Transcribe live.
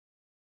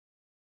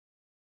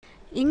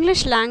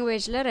English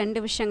language la ரெண்டு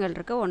விஷயங்கள்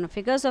இருக்கு. ஒன்னு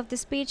figures of the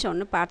speech,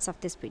 ஒன்னு parts of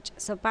the speech.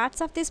 So parts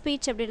of the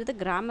speech அப்படின்றது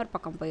grammar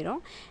பக்கம் போயிடும்.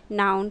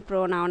 Noun,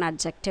 pronoun,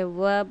 adjective,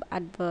 verb,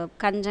 adverb,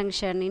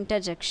 conjunction,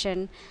 interjection,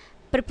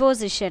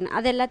 preposition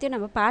அது எல்லாத்தையும்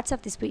நம்ம parts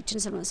of the speech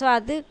னு சொல்லுவோம். So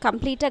அது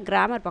கம்ப்ளீட்டா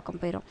grammar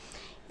பக்கம் போயிடும்.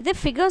 இது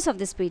figures of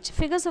the speech.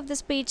 Figures of the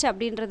speech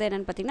அப்படின்றது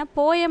என்னன்னு பார்த்தீங்கன்னா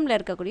போயம்ல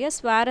இருக்கக்கூடிய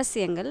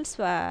சுவாரஸ்யங்கள்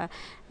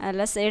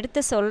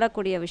எடுத்து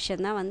சொல்லக்கூடிய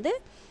விஷயம் தான் வந்து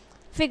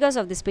figures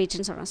of the speech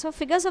னு சொல்றோம். So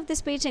figures of the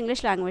speech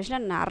English languageல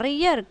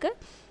நிறைய இருக்கு.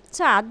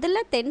 ஸோ அதில்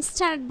 10th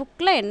ஸ்டாண்டர்ட்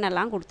புக்கில்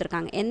என்னெல்லாம்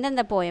கொடுத்துருக்காங்க,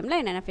 எந்தெந்த போயமில்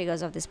என்னென்ன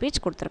ஃபிகர்ஸ் ஆஃப் தி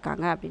ஸ்பீச்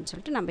கொடுத்துருக்காங்க அப்படின்னு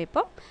சொல்லிட்டு நம்ம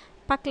இப்போ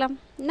பார்க்கலாம்.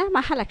 என்ன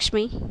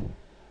Mahalakshmi.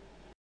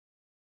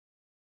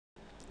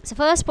 So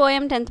first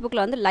poem 10th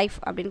புக்கில் வந்து லைஃப்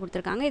அப்படின்னு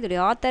கொடுத்துருக்காங்க.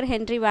 இதோடைய ஆத்தர்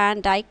ஹென்ரி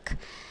வேன் டைக்.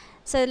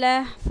 ஸோ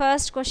இதில்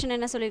ஃபர்ஸ்ட் கொஷின்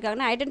என்ன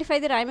சொல்லியிருக்காங்கன்னா identify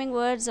the rhyming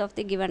words of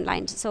the given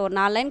lines. So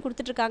 4 line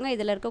கொடுத்துட்ருக்காங்க,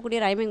 இதில் இருக்கக்கூடிய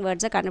ரைமிங்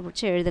வேர்ட்ஸை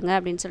கண்டுபிடிச்சி எழுதுங்க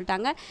அப்படின்னு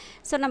சொல்லிட்டாங்க.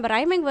 ஸோ நம்ம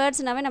ரைமிங்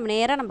வேர்ட்ஸ்னாவே நம்ம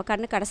நேராக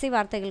நம்ம கடைசி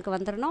வார்த்தைகளுக்கு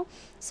வந்துடணும்.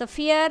 ஸோ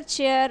ஃபியர்,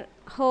 சியர்,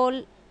 ஹோல்,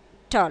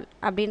 டால்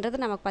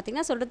அப்படின்றது நமக்கு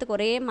பார்த்திங்கன்னா சொல்கிறதுக்கு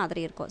ஒரே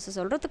மாதிரி இருக்கும். ஸோ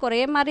சொல்கிறதுக்கு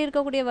ஒரே மாதிரி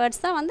இருக்கக்கூடிய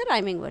வேர்ட்ஸ் தான் வந்து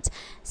rhyming words.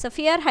 So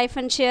fear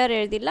hyphen shear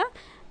எழுதிடலாம்,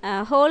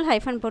 ஹோல்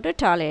ஹைஃபன் போட்டு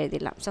டால்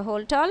எழுதிடலாம். ஸோ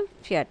ஹோல், டால்,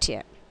 fear,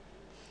 shear.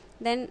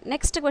 Then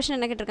next question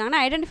என்ன கேட்டிருக்காங்கன்னா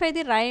identify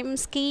the rhyme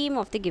scheme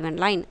of the given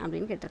line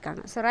அப்படின்னு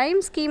கேட்டிருக்காங்க. ஸோ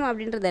ரைம் ஸ்கீம்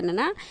அப்படின்றது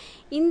என்னென்னா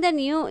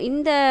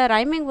இந்த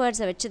ரைமிங்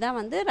வேர்ட்ஸை வச்சு தான்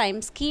வந்து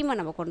ரைம் ஸ்கீமை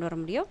நம்ம கொண்டு வர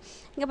முடியும்.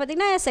 இங்கே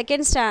பார்த்திங்கன்னா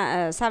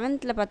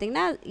 7th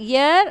பார்த்திங்கன்னா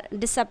இயர்,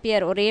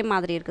 டிஸப்பியர் ஒரே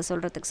மாதிரி இருக்குது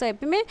சொல்கிறதுக்கு. ஸோ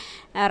எப்பயுமே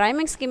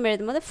ரைமிங் ஸ்கீம்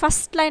எழுதும்போது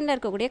ஃபஸ்ட் லைனில்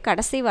இருக்கக்கூடிய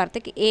கடைசி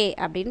வார்த்தைக்கு ஏ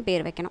அப்படின்னு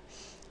பேர் வைக்கணும்.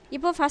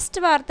 இப்போது ஃபஸ்ட்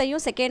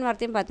வார்த்தையும் செகண்ட்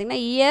வார்த்தையும் பார்த்திங்கன்னா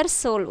இயர்,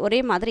 சோல் ஒரே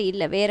மாதிரி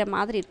இல்லை, வேறு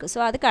மாதிரி இருக்குது. ஸோ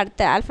அதுக்கு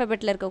அடுத்த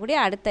ஆல்ஃபபெட்டில் இருக்கக்கூடிய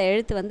அடுத்த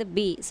எழுத்து வந்து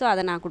பி. ஸோ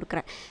அதை நான்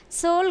கொடுக்குறேன்.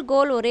 சோல்,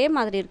 கோல் ஒரே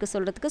மாதிரி இருக்குது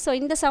சொல்கிறதுக்கு. ஸோ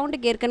இந்த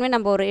சவுண்டுக்கு ஏற்கனவே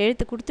நம்ம ஒரு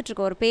எழுத்து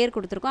கொடுத்துட்ருக்கோம், ஒரு பேர்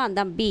கொடுத்துருக்கோம்,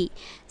 அதுதான் பி.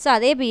 ஸோ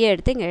அதே பியை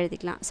எடுத்து இங்கே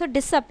எழுதிக்கலாம். ஸோ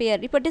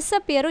டிஸப்பியர், இப்போ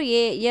டிஸப்பியரும்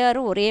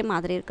இயரும் ஒரே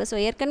மாதிரி இருக்குது. ஸோ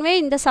ஏற்கனவே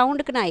இந்த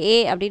சவுண்டுக்கு நான் ஏ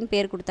அப்படின்னு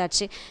பேர்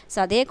கொடுத்தாச்சு. ஸோ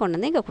அதே கொண்டு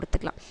வந்து இங்கே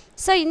கொடுத்துக்கலாம்.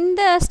 ஸோ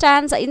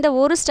இந்த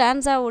ஒரு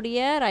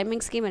ஸ்டான்ஸாவுடைய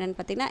ரைமிங் ஸ்கீம் என்னென்னு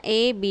பார்த்தீங்கன்னா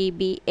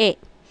ஏபிபிஏ.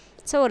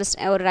 ஸோ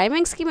ஒரு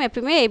ரைமிங் ஸ்கீம்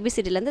எப்பயுமே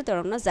ஏபிசிடிலேருந்து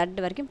தொடங்கணும்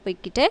Z வரைக்கும்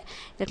போய்கிட்டே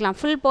இருக்கலாம்.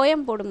 ஃபுல்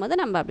போயம் போடும்போது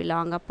நம்ம அப்படி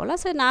லாங்காக போகலாம்.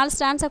 ஸோ 4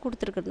 ஸ்டான்ஸாக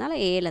கொடுத்துருக்கிறதுனால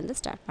ஏலேருந்து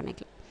ஸ்டார்ட்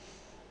பண்ணிக்கலாம்.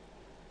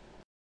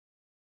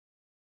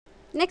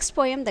 நெக்ஸ்ட்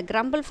போயம் த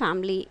கிரம்பிள்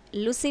ஃபேமிலி,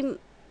 லூசி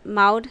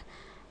மவுட்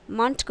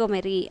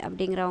மாண்ட்கோமெரி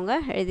அப்படிங்கிறவங்க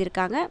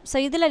எழுதியிருக்காங்க. ஸோ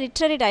இதில்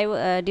லிட்ரரி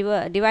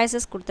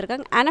டிவைசஸ்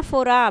கொடுத்துருக்காங்க.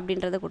 அனஃபோரா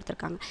அப்படின்றத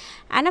கொடுத்துருக்காங்க.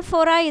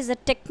 Anaphora is a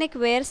technique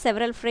where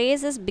several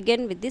phrases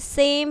begin with the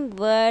same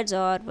words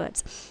R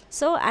words.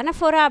 So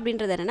anaphora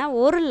அப்படின்றது என்னென்னா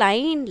ஒரு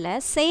லைனில்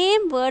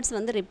சேம் வேர்ட்ஸ்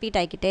வந்து ரிப்பீட்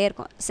ஆகிக்கிட்டே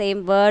இருக்கும்.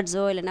 சேம்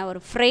வேர்ட்ஸோ இல்லைனா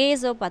ஒரு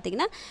ஃப்ரேஸோ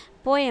பார்த்திங்கன்னா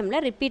போயமில்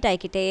ரிப்பீட்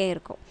ஆகிக்கிட்டே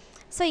இருக்கும்.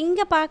 ஸோ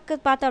இங்கே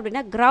பார்த்தோம்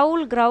அப்படின்னா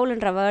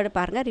கிரவுல்ன்ற வேர்டு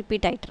பாருங்கள்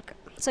ரிப்பீட் ஆகிட்டுருக்கு.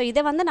 ஸோ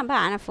இதை வந்து நம்ம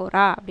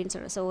அனஃபோரா அப்படின்னு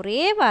சொல்கிறோம். ஸோ ஒரே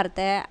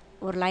வார்த்தை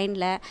ஒரு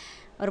லைனில்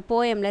ஒரு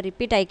போயமில்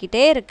ரிப்பீட்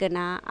ஆகிக்கிட்டே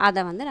இருக்குன்னா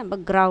அதை வந்து நம்ம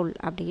கிரவுல்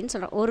அப்படின்னு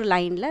சொல்கிறோம். ஒரு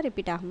லைனில்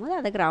ரிப்பீட் ஆகும்போது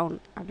அதை கிரவுல்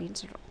அப்படின்னு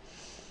சொல்கிறோம்.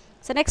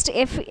 ஸோ நெக்ஸ்ட்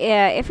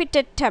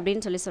எஃபிட்டட்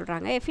அப்படின்னு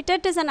சொல்கிறாங்க.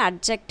 எஃபிட்டட் is an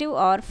adjective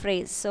R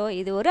phrase. So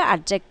இது ஒரு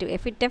அட்ஜெக்டிவ்.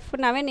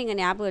 எஃபிட்டெஃப்னாவே நீங்கள்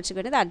ஞாபகம் வச்சுக்க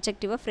வேண்டியது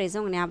அட்ஜெக்டிவோ ஃப்ரேஸோ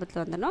உங்கள்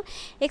ஞாபகத்தில் வந்துடணும்.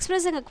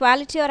 Expressing a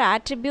quality R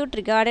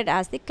attribute rewarded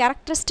as the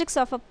characteristics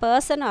of a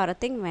person R a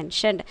thing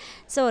mentioned.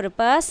 So ஒரு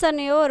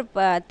பர்சனையோ ஒரு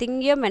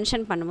திங்கையோ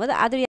மென்ஷன் பண்ணும்போது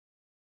அது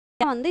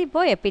வந்து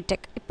இப்போது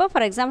எபிடெக். இப்போ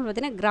ஃபார் எக்ஸாம்பிள்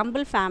பார்த்தீங்கன்னா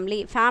கிரம்பிள்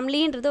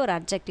ஃபேமிலின்றது ஒரு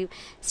அட்ஜெக்டிவ்,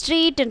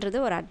 ஸ்ட்ரீட்ன்றது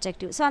ஒரு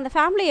அட்ஜெக்டிவ். ஸோ அந்த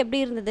ஃபேமிலி எப்படி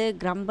இருந்தது,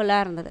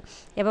 கிரம்பிளாக இருந்தது,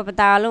 எப்போ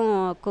பார்த்தாலும்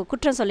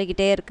குற்றம்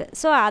சொல்லிக்கிட்டே இருக்குது.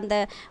 ஸோ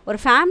அந்த ஒரு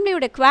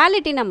ஃபேமிலியோட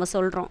குவாலிட்டி நம்ம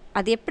சொல்கிறோம்,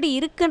 அது எப்படி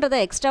இருக்குன்றதை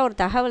எக்ஸ்ட்ரா ஒரு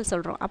தகவல்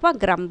சொல்கிறோம். அப்போ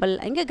கிரம்பிள்,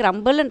 இங்கே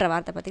கிரம்பிள்ன்ற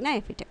வார்த்தை பார்த்திங்கன்னா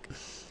எபிடெக்.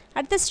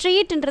 அடுத்து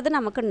ஸ்ட்ரீட்ன்றது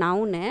நமக்கு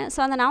நவுனு. ஸோ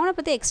அந்த நவுனை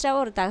பற்றி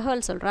எக்ஸ்ட்ராவாக ஒரு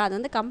தகவல் சொல்கிறோம், அது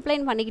வந்து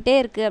கம்ப்ளைண்ட் பண்ணிக்கிட்டே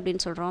இருக்குது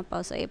அப்படின்னு சொல்கிறோம். இப்போ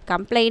ஸோ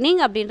கம்ப்ளைனிங்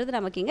அப்படின்றது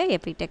நமக்கு இங்கே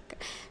எபிடெக்.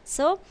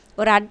 ஸோ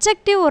ஒரு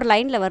அட்ஜெக்டிவ் ஒரு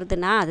லைனில்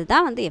வருதுன்னா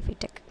அதுதான் வந்து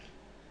எபிடெக்.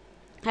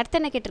 அடுத்து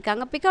என்ன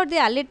கேட்டிருக்காங்க, big out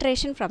the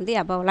அல்லிட்ரேஷன் from the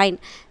above line.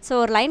 So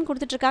ஒரு லைன்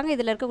கொடுத்துட்ருக்காங்க,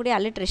 இதில் இருக்கக்கூடிய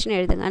அல்லிட்ரேஷன்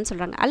எழுதுங்கன்னு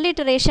சொல்கிறாங்க.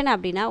 அல்லிட்ரேஷன்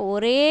அப்படின்னா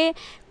ஒரே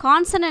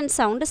கான்சனன்ட்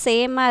சவுண்டு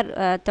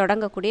சேமாக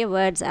தொடங்கக்கூடிய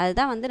வேர்ட்ஸ்,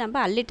 அதுதான் வந்து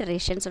நம்ம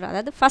அல்லிட்ரேஷன் சொல்கிறோம்.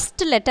 அதாவது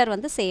ஃபஸ்ட்டு லெட்டர்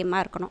வந்து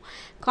சேமாக இருக்கணும்,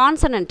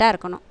 கான்சனண்ட்டாக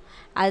இருக்கணும்.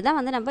 அதுதான்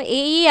வந்து நம்ம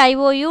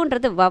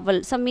ஏஇஐஓயுன்றது வவல்.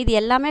 ஸோ மீதி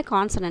எல்லாமே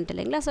கான்சனன்ட்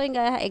இல்லைங்களா. ஸோ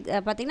இங்கே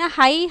பார்த்திங்கன்னா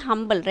ஹை,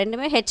 ஹம்பிள்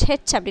ரெண்டுமே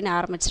ஹெச் அப்படின்னு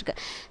ஆரம்பிச்சிருக்கு.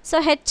 ஸோ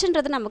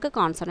ஹெச்ன்றது நமக்கு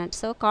கான்சனன்ட்.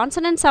 ஸோ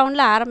கான்சனன்ட்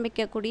சவுண்டில்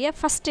ஆரம்பிக்கக்கூடிய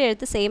ஃபஸ்ட்டு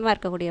எழுத்து சேமாக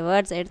இருக்கக்கூடிய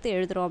வேர்ட்ஸ் எடுத்து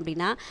எழுதுகிறோம்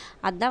அப்படின்னா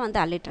அதுதான்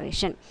வந்து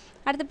அல்லிட்ரேஷன்.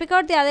 அடுத்து big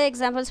out the other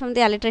examples from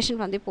the அல்லிட்ரேஷன்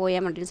from the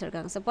poem அப்படின்னு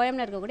சொல்லியிருக்காங்க. ஸோ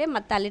போயமில் இருக்கக்கூடிய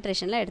மற்ற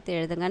அல்லிட்ரேஷனில் எடுத்து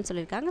எழுதுங்கன்னு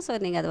சொல்லியிருக்காங்க.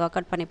 ஸோ நீங்கள் அதை ஒர்க்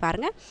அவுட் பண்ணி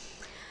பாருங்கள்.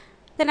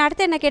 தென்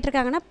அடுத்து என்ன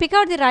கேட்டிருக்காங்கன்னா big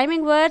out the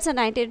rhyming words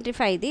and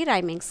identify the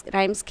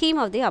rhyme scheme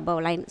of the above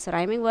line. So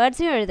rhyming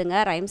வேர்ட்ஸையும் எழுதுங்க,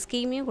 ரைம்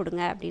ஸ்கீமையும்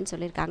கொடுங்க அப்படின்னு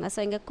சொல்லியிருக்காங்க. ஸோ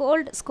இங்கே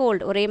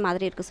ஸ்கோல்டு ஒரே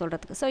மாதிரி இருக்குது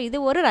சொல்கிறதுக்கு. ஸோ இது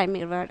ஒரு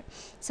ரைமிங் வேர்டு.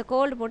 ஸோ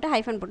கோல்டு போட்டு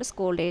ஹைஃபன் போட்டு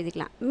ஸ்கோல்டு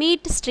எழுதிக்கலாம்.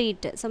 Meet,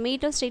 street. ஸோ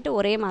மீட்டும் ஸ்ட்ரீட்டும்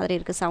ஒரே மாதிரி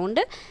இருக்குது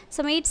சவுண்டு.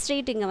 ஸோ மீட்,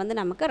 ஸ்ட்ரீட் இங்கே வந்து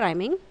நமக்கு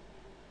ரைமிங்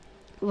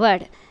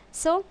வேர்டு.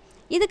 ஸோ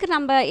இதுக்கு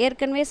நம்ம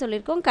ஏற்கனவே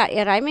சொல்லியிருக்கோம்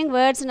ரைமிங்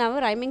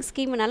வேர்ட்ஸ்னாலும் ரைமிங்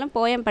ஸ்கீம்னாலும்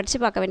போயம் படித்து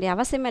பார்க்க வேண்டிய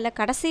அவசியம் இல்லை,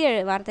 கடைசி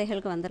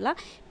வார்த்தைகளுக்கு வந்துடலாம்.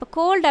 இப்போ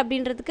கோல்டு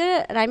அப்படின்றதுக்கு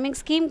ரைமிங்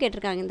ஸ்கீம்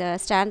கேட்டிருக்காங்க இந்த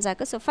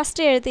ஸ்டான்ஸாக்கு. ஸோ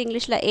ஃபஸ்ட்டு எழுத்து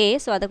இங்கிலீஷில் ஏ,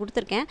 ஸோ அதை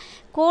கொடுத்துருக்கேன்.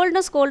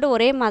 கோல்டும் ஸ்கோல்டும்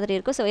ஒரே மாதிரி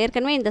இருக்கும். ஸோ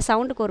ஏற்கனவே இந்த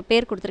சவுண்டுக்கு ஒரு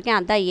பேர் கொடுத்துருக்கேன்,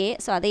 அதான் ஏ.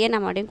 ஸோ அதையே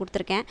நான் மறுபடியும்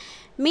கொடுத்துருக்கேன்.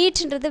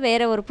 மீட்ன்றது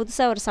வேறு ஒரு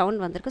புதுசாக ஒரு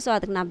சவுண்ட் வந்திருக்கு. ஸோ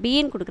அதுக்கு நான்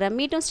பின்னு கொடுக்குறேன்.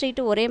 மீட்டும்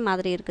ஸ்ட்ரீட்டும் ஒரே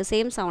மாதிரி இருக்குது,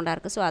 சேம் சவுண்டாக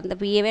இருக்குது. ஸோ அந்த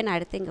பிஏவே நான்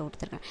எடுத்து இங்கே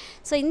கொடுத்துருக்கேன்.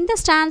 ஸோ இந்த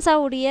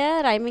ஸ்டான்ஸாவுடைய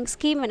ரைமிங்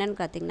ஸ்கீம் என்னென்னு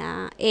பார்த்தீங்கன்னா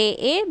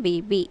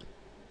ஏஏபிபி.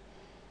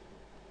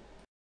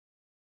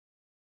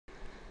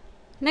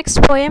 நெக்ஸ்ட்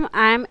போயம்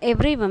ஐ ஆம்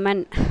எவ்ரி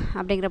உமன்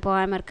அப்படிங்கிற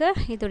போயம்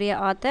இருக்குது. இதோடைய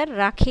ஆத்தர்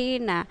ராக்கி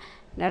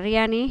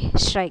நரியானி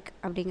ஷ்ரைக்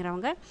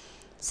அப்படிங்கிறவங்க.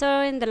 ஸோ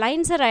இந்த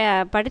லைன்ஸை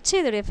படித்து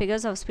இதோடைய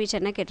ஃபிகர்ஸ் ஆஃப் ஸ்பீச்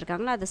என்ன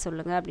கேட்டிருக்காங்களோ அதை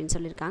சொல்லுங்கள் அப்படின்னு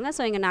சொல்லியிருக்காங்க.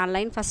 ஸோ இங்கே 4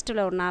 லைன்,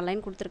 ஃபஸ்ட்டில் ஒரு 4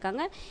 லைன்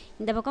கொடுத்துருக்காங்க.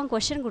 இந்த பக்கம்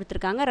கொஷின்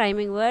கொடுத்துருக்காங்க,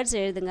 ரைமிங் வேர்ட்ஸ்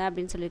எழுதுங்க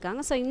அப்படின்னு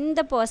சொல்லியிருக்காங்க. ஸோ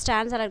இந்த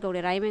ஸ்டான்ஸில்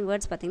இருக்கக்கூடிய ரைமிங்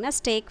வேர்ட்ஸ் பார்த்திங்கன்னா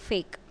ஸ்டேக்,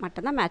 ஃபேக்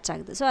மட்டும்தான் மேட்ச்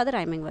ஆகுது. ஸோ அது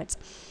rhyming words.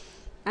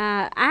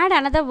 Add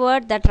another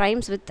word that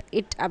rhymes with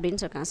it அப்படின்னு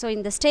சொல்லியிருக்காங்க. ஸோ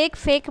இந்த ஸ்டேக்,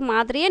 ஃபேக்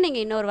மாதிரியே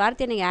நீங்கள் இன்னொரு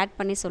வார்த்தையை நீங்கள் ஆட்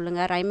பண்ணி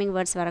சொல்லுங்கள், ரைமிங்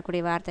வேர்ட்ஸ்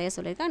வரக்கூடிய வார்த்தையை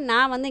சொல்லியிருக்கேன்.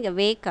 நான் வந்து இங்கே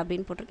வேக்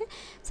அப்படின்னு போட்டிருக்கேன்.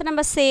 ஸோ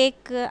நம்ம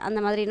சேக்கு அந்த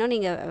மாதிரி இன்னும்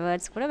நீங்கள்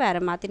வேர்ட்ஸ் கூட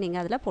வேறு மாற்றி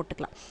நீங்கள் அதில்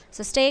போட்டுக்கலாம்.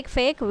 ஸோ ஸ்டேக்,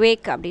 ஃபேக்,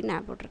 வேக் அப்படின்னு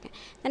நான் போட்டிருக்கேன்.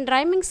 தென்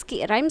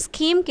ரைம்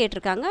ஸ்கீம்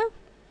கேட்டிருக்காங்க.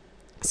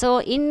 ஸோ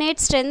இன்னேட்,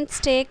 ஸ்ட்ரென்த்,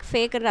 ஸ்டேக்,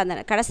 ஃபேக்குன்ற அந்த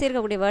கடைசி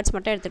இருக்கக்கூடிய வேர்ட்ஸ்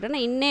மட்டும்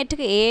எடுத்துக்கிட்டோன்னா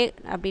இன்னேட்டுக்கு ஏ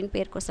அப்படின்னு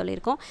பேர்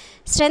சொல்லியிருக்கோம்.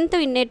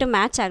 ஸ்ட்ரென்த்தும் இன்னேட்டும்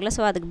மேட்ச் ஆகலை,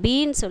 ஸோ அதுக்கு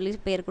பின்னு சொல்லி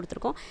பேர்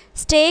கொடுத்துருக்கோம்.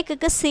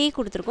 ஸ்டேக்குக்கு சி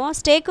கொடுத்துருக்கோம்.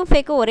 ஸ்டேக்கும்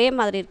ஃபேக்கும் ஒரே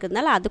மாதிரி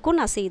இருக்கிறதுனால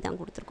அதுக்கும் நான் சி தான்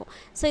கொடுத்துருக்கோம்.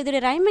 ஸோ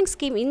இதோடைய ரைமிங்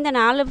ஸ்கீம், இந்த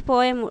 4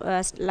 போயம்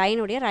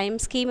லைனுடைய ரைம்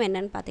ஸ்கீம்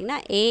என்னென்னு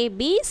பார்த்தீங்கன்னா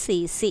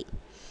ஏபிசிசி.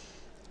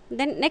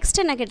 தென் நெக்ஸ்ட்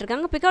என்ன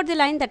கேட்டிருக்காங்க, big out the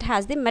line that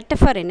has the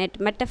metaphor in it.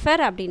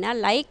 Metaphor அப்படின்னா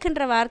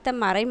லைக்குன்ற வார்த்தை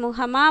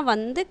மறைமுகமாக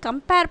வந்து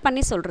கம்பேர்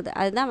பண்ணி சொல்கிறது,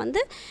 அதுதான்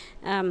வந்து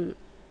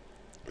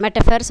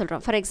மெட்டஃபர்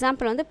சொல்கிறோம். ஃபார்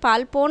எக்ஸாம்பிள் வந்து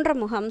பால் போன்ற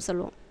முகம்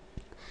சொல்லுவோம்,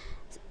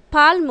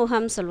 பால்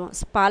முகம் சொல்லுவோம்.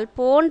 பால்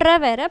போன்ற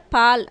வேறு,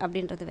 பால்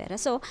அப்படின்றது வேறு.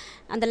 ஸோ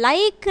அந்த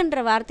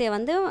லைக்குன்ற வார்த்தையை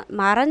வந்து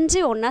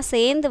மறைஞ்சு ஒன்றா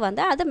சேர்ந்து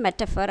வந்து அது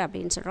மெட்டஃபர்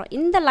அப்படின்னு சொல்கிறோம்.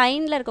 இந்த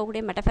லைனில்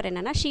இருக்கக்கூடிய மெட்டஃபர்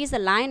என்னென்னா she is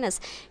a லைனஸ்,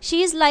 she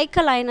is like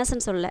அ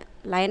லைனஸ்ன்னு சொல்ல,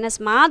 லைனஸ்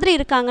மாதிரி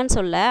இருக்காங்கன்னு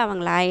சொல்ல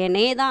அவங்க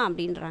லயனே தான்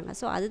அப்படின்றாங்க.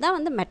 ஸோ அதுதான்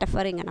வந்து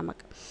மெட்டஃபர் இங்கே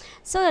நமக்கு.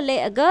 ஸோ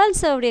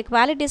கேர்ள்ஸோடைய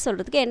குவாலிட்டி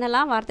சொல்கிறதுக்கு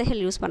என்னெல்லாம்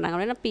வார்த்தைகள் யூஸ் பண்ணுறாங்க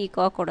அப்படின்னா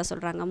பீகாக் கூட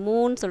சொல்கிறாங்க,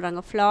 மூன்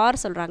சொல்கிறாங்க,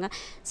 ஃப்ளார் சொல்கிறாங்க.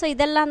 ஸோ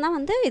இதெல்லாம் தான்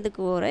வந்து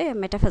இதுக்கு ஒரு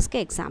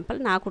மெட்டஃபர்ஸ்க்கு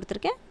எக்ஸாம்பிள் நான்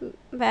கொடுத்துருக்கேன்.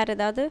 வேறு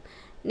ஏதாவது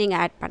நீங்கள்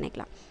ஆட்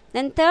பண்ணிக்கலாம்.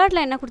 தென்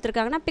தேர்டில் என்ன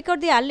கொடுத்துருக்காங்கன்னா big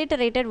out the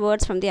அல்லிட்டரேட்டட்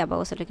words from the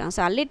above சொல்லியிருக்காங்க.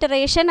 ஸோ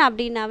அல்லிட்டரேஷன்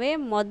அப்படின்னாவே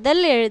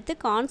முதல் எழுத்து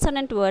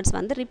கான்சனன்ட் வேர்ட்ஸ்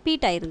வந்து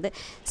ரிப்பீட் ஆகிருந்து,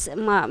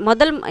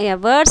 முதல்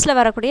வேர்ட்ஸில்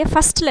வரக்கூடிய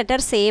ஃபஸ்ட்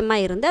லெட்டர்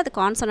சேமாக இருந்து அது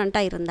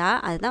கான்சனண்ட்டாக இருந்தால்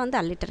அதுதான் வந்து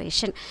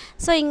அல்லிட்டரேஷன்.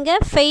 ஸோ இங்கே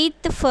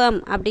ஃபெய்த், ஃபர்ம்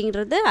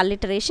அப்படிங்கிறது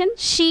அல்லிட்டரேஷன்,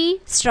 ஷீ,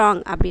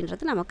 ஸ்ட்ராங்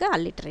அப்படின்றது நமக்கு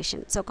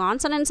அல்லிட்டரேஷன். ஸோ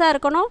கான்சனன்ஸாக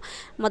இருக்கணும்,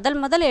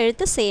 முதல்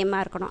எழுத்து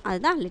சேமாக இருக்கணும்,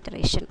 அதுதான்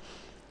அல்லிட்டரேஷன்.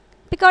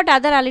 Big out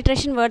other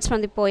அல்லிட்ரேஷன் words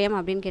from the poem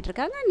அப்படின்னு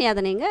கேட்டிருக்காங்க. நீ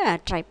அதை நீங்கள்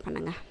ட்ரை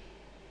பண்ணுங்கள்.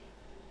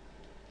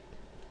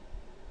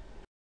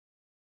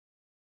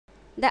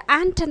 த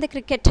ஆண்ட் அண்ட் த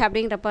கிரிக்கெட்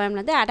அப்படிங்கிற போயம்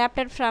வந்து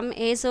அடாப்டட் ஃப்ரம்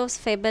ஏசோப்ஸ்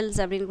ஃபெபிள்ஸ்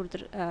அப்படின்னு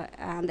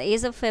அந்த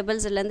ஏசோப்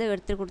ஃபெபிள்ஸ்லேருந்து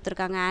எடுத்து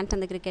கொடுத்துருக்காங்க ஆண்ட்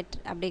அண்ட் த கிரிக்கெட்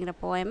அப்படிங்கிற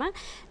போயமை.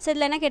 ஸோ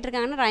இதில் என்ன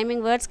கேட்டிருக்காங்கன்னா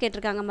ரைமிங் வேர்ட்ஸ்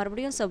கேட்டிருக்காங்க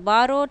மறுபடியும். ஸோ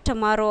பாரோ,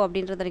 டொமாரோ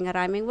அப்படின்றது நீங்கள்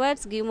rhyming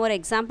words, give more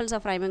examples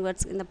of rhyming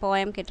words இந்த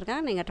போயம்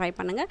கேட்டிருக்காங்க, நீங்கள் ட்ரை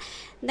பண்ணுங்கள்.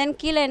 தென்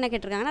கீழே என்ன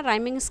கேட்டிருக்காங்கன்னா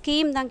ரைமிங்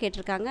ஸ்கீம் தான்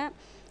கேட்டிருக்காங்க.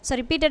 ஸோ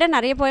ரிப்பீட்டடாக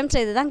நிறைய போயம்ஸ்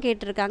இது தான்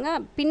கேட்டிருக்காங்க.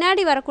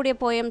 பின்னாடி வரக்கூடிய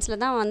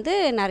போயம்ஸில் தான் வந்து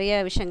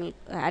நிறைய விஷயங்கள்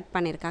ஆட்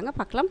பண்ணியிருக்காங்க,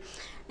 பார்க்கலாம்.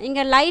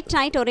 இங்கே லைட்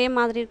நைட் ஒரே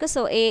மாதிரி இருக்குது,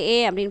 ஸோ ஏஏ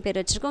அப்படின்னு பேர்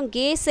வச்சுருக்கோம்.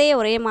 கேஸே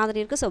ஒரே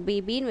மாதிரி இருக்குது, ஸோ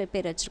பிபின்னு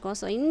பேர் வச்சுருக்கோம்.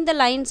 ஸோ இந்த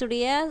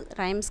லைன்ஸுடைய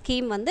ரைம்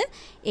ஸ்கீம் வந்து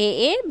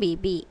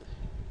AABB.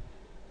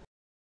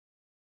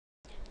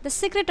 The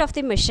secret of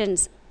the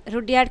missions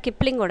Rudyard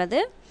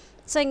கிப்ளிங்கோடது.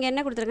 So இங்கே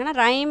என்ன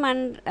கொடுத்துருக்காங்கன்னா ரைம்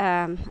அண்ட்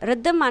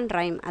ரித்தம் அண்ட்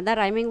ரைம், அதான்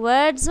ரைமிங்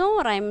வேர்ட்ஸும்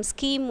ரைம்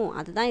ஸ்கீமும்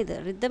அதுதான் இது.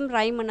 ரித்தம்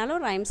ரைம்னாலும்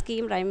ரைம்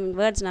ஸ்கீம் ரைமிங்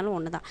வேர்ட்ஸ்னாலும்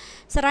ஒன்று தான்.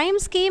 So rhyme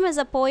scheme is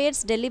a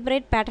poets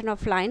deliberate pattern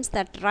of lines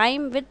that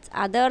rhyme with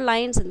other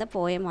lines இந்த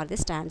poem R தி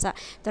stanza.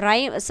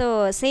 Rhyme so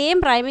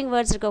same rhyming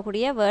words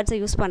இருக்கக்கூடிய வேர்ட்ஸை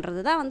use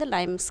பண்ணுறது தான் வந்து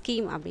ரைம்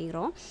ஸ்கீம்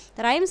அப்படிங்கிறோம்.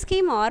 த rhyme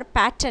scheme R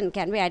pattern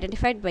can be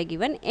identified by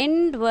given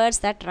end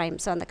words that rhyme.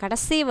 So அந்த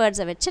கடைசி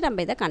வேர்ட்ஸை வச்சு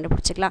நம்ம இதை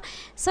கண்டுபிடிச்சிக்கலாம்.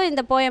 ஸோ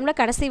இந்த போயமில்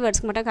கடைசி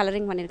வேர்ட்ஸ்க்கு மட்டும்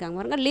கலரிங் பண்ணியிருக்காங்க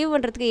பாருங்க. லிவ்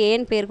ன்றதுக்கு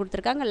ஏன்னு பேர்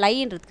கொடுத்துருக்காங்க,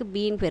 லைன்றதுக்கு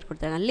பீன்னு பேர்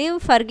கொடுத்துருக்காங்க. லிவ்,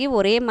 ஃபர்கிவ்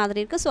ஒரே மாதிரி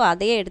இருக்குது, ஸோ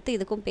அதையே எடுத்து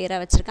இதுக்கும் பேராக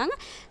வச்சுருக்காங்க.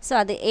 ஸோ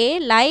அது ஏ,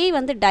 லை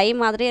வந்து டை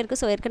மாதிரியே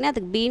இருக்குது, ஸோ ஏற்கனவே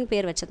அதுக்கு பீன்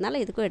பேர்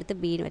வச்சதுனால இதுக்கும் எடுத்து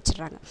பீன்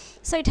வச்சுருக்காங்க.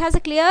 So it has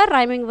a clear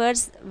rhyming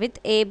words with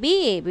AB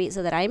AB.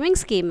 So the rhyming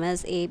scheme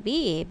is AB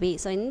AB.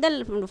 So இந்த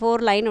 4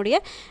 லைனுடைய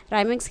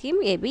ரைமிங்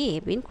ஸ்கீம் ஏபி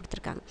ஏபின்னு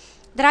கொடுத்துருக்காங்க.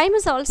 The rhyme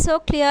is also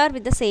clear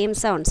with the same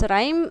sound. So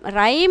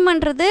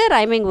rhymeன்றது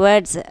rhyming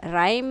words,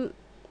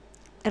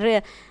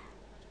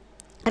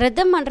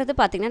 ரிதம்ன்றது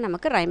பார்த்திங்கன்னா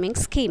நமக்கு rhyming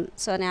scheme.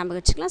 So ஞாபகம்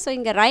வச்சுக்கலாம். So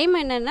இங்கே rhyme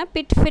என்னென்னா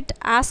bit, fit,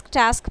 ask,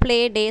 task, play,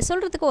 டே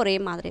சொல்கிறதுக்கு ஒரே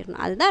மாதிரி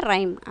இருக்கணும், அதுதான்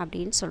ரைம்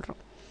அப்படின்னு சொல்கிறோம்.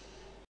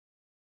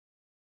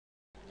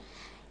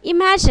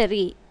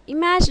 இமேஜரி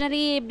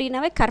இமேஜினரி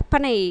எப்படின்னாவே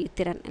கற்பனை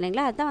திறன்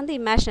இல்லைங்களா, அதுதான் வந்து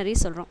இமேஜினரி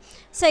சொல்கிறோம்.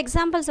 ஸோ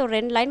எக்ஸாம்பிள்ஸ் ஒரு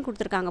 2 லைன்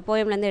கொடுத்துருக்காங்க,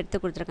 போயம்லேருந்து எடுத்து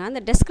கொடுத்துருக்காங்க.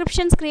 இந்த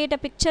டெஸ்கிரிப்ஷன்ஸ் create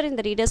a picture in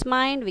the readers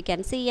mind, we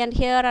can see and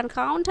hear and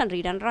count and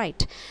read and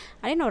write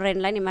அப்படின்னு ஒரு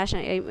 2 லைன்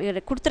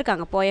இமேஜினரி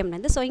கொடுத்துருக்காங்க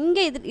போயம்லேருந்து. ஸோ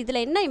இங்கே இதில்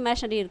என்ன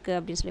இமேஜினரி இருக்குது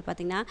அப்படின்னு சொல்லி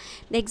பார்த்தீங்கன்னா,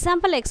 இந்த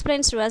example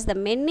explains to us the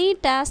many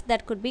tasks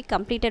that could be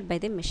completed by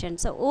the mission.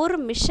 So ஒரு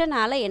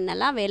மிஷனால்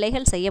என்னெல்லாம்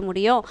வேலைகள் செய்ய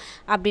முடியும்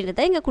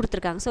அப்படின்றத இங்கே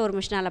கொடுத்துருக்காங்க. ஸோ ஒரு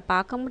மிஷனால்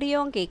பார்க்க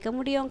முடியும், கேட்க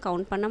முடியும்,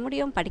 கவுண்ட் பண்ண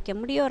முடியும், படிக்க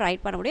முடியும்,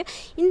 ரைட் பண்ண முடியும்.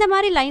 இந்த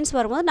மாதிரி லைன்ஸ்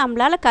வரும்போது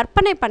நம்மளால்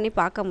கற்பனை பண்ணி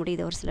பார்க்க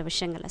முடியுது ஒரு சில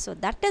விஷயங்களை. So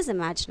that is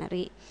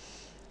imaginary.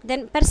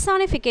 Then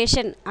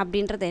personification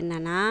அப்படின்றது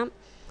என்னென்னா,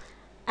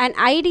 an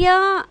idea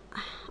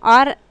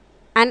or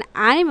an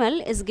animal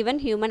is given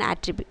human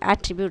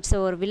attribute. So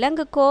ஒரு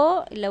விலங்குக்கோ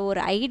இல்லை ஒரு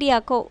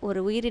ஐடியாக்கோ ஒரு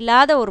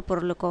உயிரில்லாத ஒரு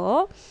பொருளுக்கோ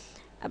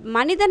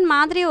மனிதன்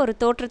மாதிரி ஒரு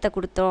தோற்றத்தை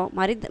கொடுத்தோம்,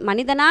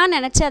 மனிதனாக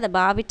நினச்சி அதை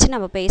பாவித்து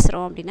நம்ம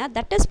பேசுகிறோம் அப்படின்னா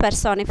தட் இஸ்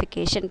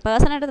பெர்சானிஃபிகேஷன்.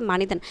 பர்சன்றது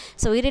மனிதன்.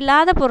 ஸோ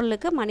உயிரில்லாத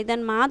பொருளுக்கு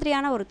மனிதன்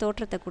மாதிரியான ஒரு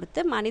தோற்றத்தை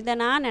கொடுத்து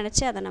மனிதனாக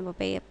நினச்சி அதை நம்ம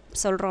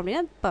சொல்கிறோம்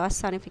அப்படின்னா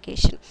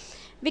personification.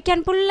 we can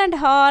pull and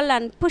haul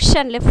and push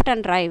and lift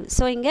and drive.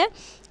 So இங்கே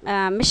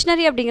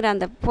மிஷினரி அப்படிங்கிற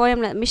அந்த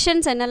போயமில்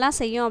மிஷன்ஸ் என்னெல்லாம்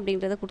செய்யும்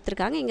அப்படின்றத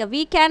கொடுத்துருக்காங்க. இங்கே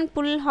we can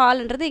pull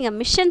haulன்றது இங்கே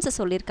மிஷன்ஸை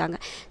சொல்லியிருக்காங்க.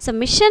 ஸோ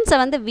மிஷன்ஸை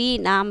வந்து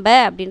நாம்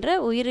அப்படின்ற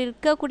உயிர்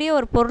இருக்கக்கூடிய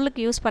ஒரு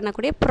பொருளுக்கு யூஸ்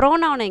பண்ணக்கூடிய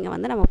ப்ரோனவுனை இங்கே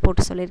வந்து நம்ம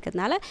போட்டு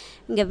சொல்லியிருக்கிறதுனால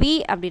இங்கே we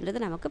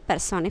அப்படின்றது நமக்கு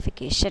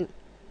பெர்சானிஃபிகேஷன்.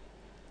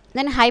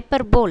 தென்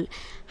ஹைப்பர்போல்.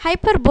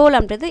 ஹைப்பர்போல்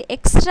அப்படின்றது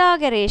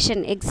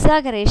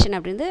எக்ஸாகரேஷன்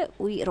அப்படின்றது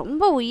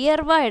ரொம்ப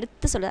உயர்வாக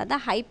எடுத்து சொல்கிறது.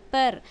 அதான்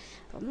ஹைப்பர்,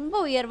 ரொம்ப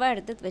உயர்வாக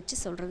எடுத்து வச்சு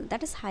சொல்கிறது.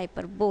 That is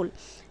hyperbole.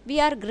 We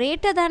are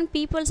greater than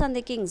peoples and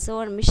the Kings. So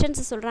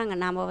missions சொல்கிறாங்க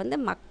நம்ம வந்து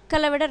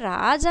மக்களை விட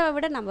ராஜாவை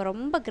விட நம்ம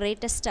ரொம்ப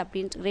கிரேட்டஸ்ட்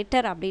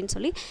கிரேட்டர் அப்படின்னு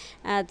சொல்லி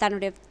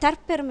தன்னுடைய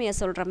தற்பெருமையை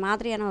சொல்கிற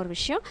மாதிரியான ஒரு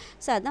விஷயம்.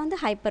 ஸோ அதுதான்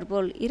வந்து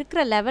ஹைப்பர்போல்.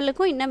 இருக்கிற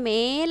லெவலுக்கும் இன்னும்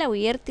மேலே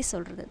உயர்த்தி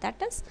சொல்கிறது.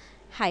 That is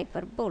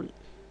hyperbole.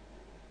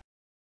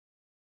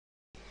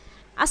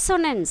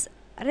 Assonance,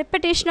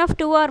 repetition of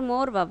 2 or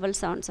more vowel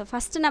sounds. So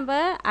first நம்ம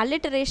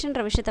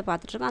அல்லிட்டரேஷன்ற விஷயத்தை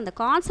பார்த்துட்ருக்கோம். அந்த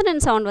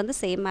கான்சனன்ட் சவுண்ட் வந்து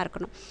சேமாக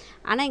இருக்கணும்.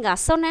 ஆனால் இங்கே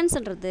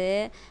அசோனன்ஸ்ன்றது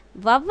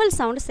வவல்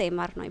சவுண்டு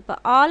சேமாக இருக்கணும். இப்போ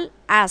ஆல்,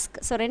 ஆஸ்க்,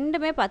 ஸோ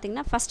ரெண்டுமே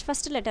பார்த்திங்கன்னா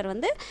ஃபஸ்ட்டு லெட்டர்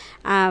வந்து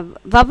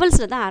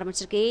வவல்ஸில் தான்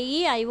ஆரம்பிச்சிருக்கு.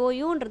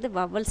 AEIOUன்றது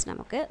வவல்ஸ்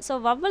நமக்கு. ஸோ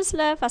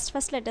வவல்ஸில்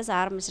ஃபஸ்ட் லெட்டர்ஸ்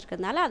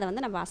ஆரம்பிச்சிருக்கிறதுனால அதை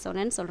வந்து நம்ம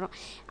அசோனன்ஸ் சொல்கிறோம்.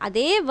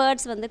 அதே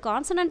வேர்ட்ஸ் வந்து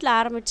கான்சனண்ட்டில்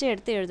ஆரம்பித்து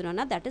எடுத்து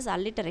எழுதணும்னா தட் இஸ்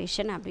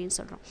அல்லிட்டரேஷன் அப்படின்னு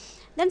சொல்கிறோம்.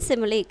 தென்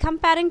சிமிலி,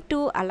 கம்பேரிங்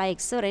டூ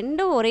அலைக்ஸ். ஸோ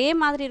ரெண்டும் ஒரே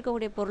மாதிரி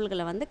இருக்கக்கூடிய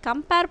பொருள்களை வந்து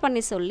கம்பேர்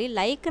பண்ணி சொல்லி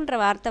லைக்குன்ற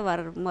வார்த்தை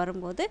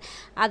வரும்போது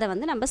அதை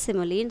வந்து நம்ம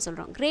சிமிலின்னு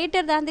சொல்கிறோம்.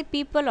 Greater than the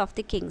people of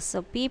the Kings. So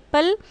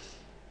people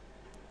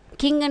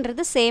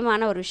கிங்குன்றது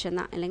சேமான ஒரு விஷயம்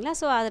தான் இல்லைங்களா.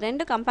 ஸோ அது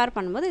ரெண்டும் கம்பேர்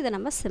பண்ணும்போது இதை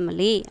நம்ம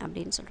சிமிலி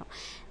அப்படின்னு சொல்கிறோம்.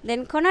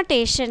 தென்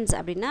கொனோட்டேஷன்ஸ்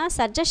அப்படின்னா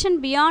suggestion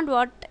beyond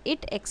what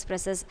it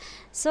expresses.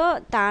 So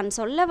தான்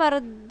சொல்ல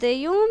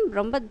வர்றதையும்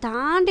ரொம்ப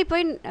தாண்டி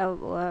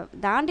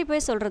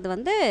போய் சொல்கிறது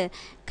வந்து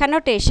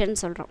கனோட்டேஷன்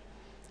சொல்கிறோம்.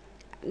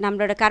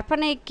 நம்மளோட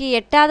கற்பனைக்கு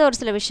எட்டாத ஒரு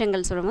சில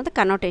விஷயங்கள் சொல்லும்போது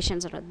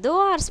கனோட்டேஷன் சொல்கிறோம். தோ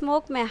R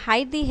smoke May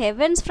height the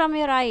heavens from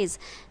your eyes.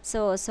 So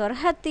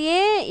சொர்க்கத்தையே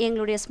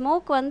எங்களுடைய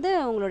ஸ்மோக் வந்து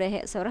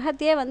உங்களுடைய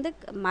சொர்க்கத்தையே வந்து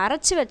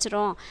மறைச்சி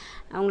வச்சிரும்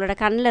அவங்களோட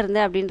கண்ணில்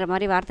இருந்து அப்படின்ற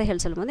மாதிரி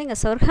வார்த்தைகள் சொல்லும்போது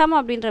இங்கே சொர்க்கம்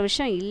அப்படின்ற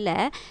விஷயம் இல்லை.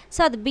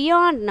 ஸோ அது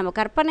பியாண்ட் நம்ம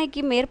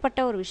கற்பனைக்கு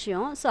மேற்பட்ட ஒரு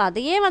விஷயம். ஸோ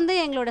அதையே வந்து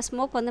எங்களோட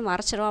ஸ்மோக் வந்து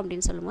மறைச்சிரும்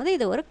அப்படின்னு சொல்லும்போது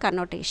இது ஒரு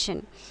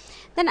connotation.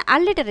 Then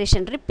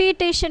alliteration,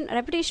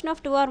 repetition of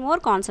 2 or more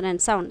consonant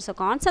sound. So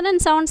consonant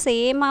sound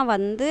சேமாக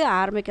வந்து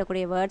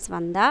ஆரம்பிக்கக்கூடிய வேர்ட்ஸ்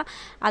வந்தால்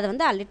அது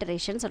வந்து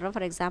alliteration சொல்கிறோம்.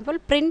 ஃபார் எக்ஸாம்பிள்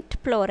பிரிண்ட்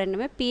ப்ளோ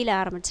ரெண்டுமே பீயில்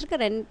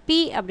ஆரம்பிச்சிருக்கு. பி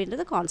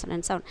அப்படின்றது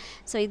கான்சனன்ட் சவுண்ட்.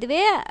 ஸோ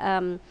இதுவே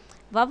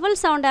வவல்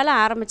சவுண்டால்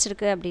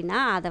ஆரம்பிச்சிருக்கு அப்படின்னா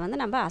அதை வந்து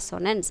நம்ம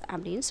அசோனன்ஸ்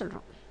அப்படின்னு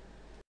சொல்கிறோம்.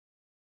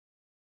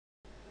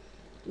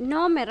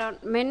 நோ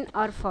மென்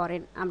ஆர்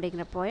ஃபாரின்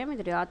அப்படிங்கிற போயம்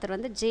இதோடைய ஆத்தர்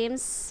வந்து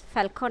ஜேம்ஸ்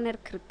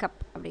ஃபெல்கோனர்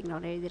கிரிக்கப்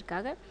அப்படிங்கிறவர்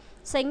எழுதியிருக்காங்க.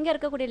 ஸோ இங்கே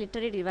இருக்கக்கூடிய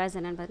லிட்டரரி டிவைஸ்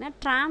என்னென்னு பார்த்தீங்கன்னா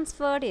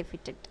ட்ரான்ஸ்ஃபர்டு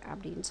எஃபிட்டட்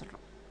அப்படின்னு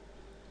சொல்கிறோம்.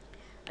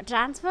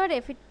 ட்ரான்ஸ்ஃபர்டு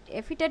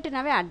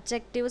எஃபிட்டட்னாவே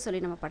அட்ஜெக்டிவ் சொல்லி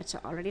நம்ம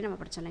படித்தோம், ஆல்ரெடி நம்ம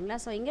படித்தோம் இல்லைங்களா.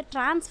 ஸோ இங்கே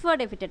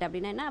ட்ரான்ஸ்ஃபர்டு எஃபிட்டட்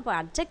அப்படின்னா என்ன, அப்போ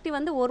அட்ஜெக்டிவ்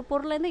வந்து ஒரு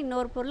பொருள்லேருந்து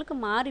இன்னொரு பொருளுக்கு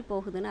மாறி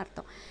போகுதுன்னு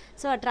அர்த்தம்.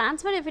 So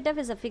transferred எஃபிட்டட்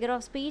is a figure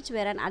of speech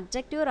where an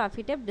adjective R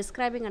எஃபிட்டட்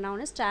describing a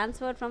noun is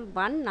transferred from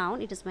one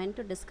noun it is meant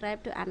to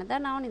describe to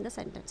another noun in the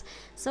sentence.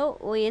 So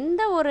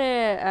எந்த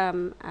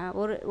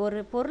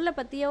ஒரு பொருளை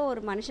பற்றியோ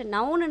ஒரு மனுஷன்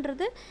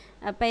நவுன்ன்றது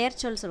பெயர்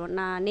சொல் சொல்லுவோம்.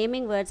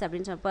 Naming words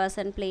அப்படின்னு சொல்லுவோம்.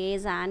 பர்சன்,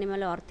 பிளேஸ்,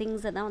 அனிமல் ஆர்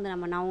திங்ஸை தான் வந்து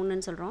நம்ம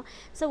நவுன்னு சொல்கிறோம்.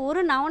 ஸோ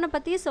ஒரு நவுனை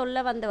பற்றி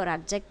சொல்ல வந்த ஒரு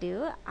அட்ஜெக்டிவ்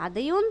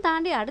அதையும்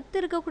தாண்டி அடுத்து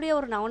இருக்கக்கூடிய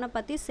ஒரு நவுனை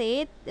பற்றி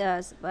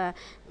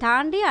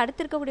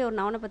அடுத்து இருக்கக்கூடிய ஒரு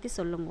நவுனை பற்றி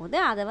சொல்லும்போது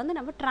அதை வந்து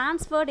நம்ம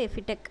ட்ரான்ஸ்ஃபர்டு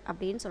எஃபிட்டட்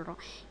அப்படின்னு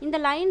சொல்கிறோம். இந்த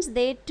lines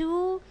they do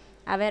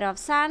aware of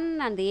sun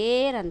and the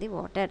air and the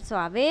water. So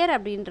aware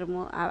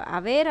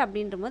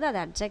அப்படின்றபோது அது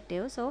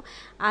அட்ஜெக்டிவ். ஸோ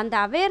அந்த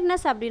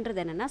அவேர்னஸ்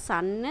அப்படின்றது என்னென்னா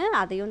சன்னு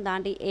அதையும்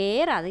தாண்டி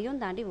ஏர்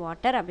அதையும் தாண்டி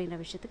வாட்டர் அப்படின்ற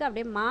விஷயத்துக்கு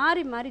அப்படியே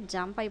மாறி மாறி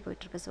ஜம்ப் ஆகி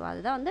போயிட்டுருக்கு. ஸோ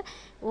அதுதான் வந்து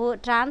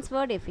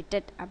ட்ரான்ஸ்ஃபர்டு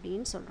எஃபிட்டட்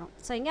அப்படின்னு சொல்கிறோம்.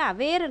 ஸோ இங்கே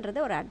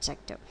அவேர்ன்றது ஒரு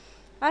adjective.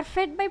 are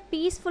fed by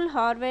peaceful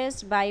harvest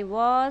by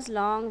wars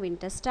long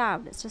winter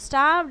starved. So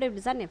starved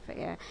is an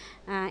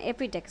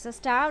epitext. So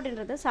starved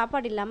என்றது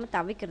சாப்பாடு இல்லாமல்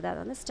தவிக்கிறது,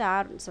 அது வந்து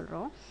ஸ்டார்னு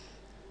சொல்கிறோம்.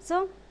 So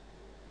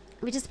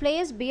which is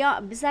placed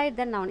beside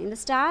the noun. இந்த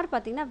ஸ்டார்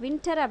பார்த்திங்கன்னா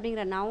வின்டர்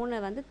அப்படிங்கிற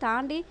நவுனை வந்து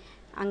தாண்டி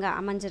அங்கே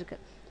அமைஞ்சிருக்கு.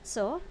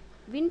 ஸோ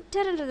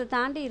வின்டர்ன்றதை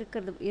தாண்டி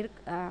இருக்கிறது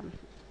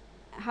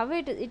how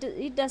it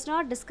does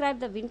not describe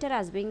the winter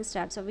as being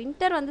starved. So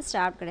winter வந்து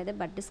starved கிடையாது,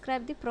 but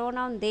describe the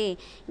pronoun they.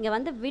 இங்கே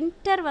வந்து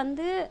வின்டர்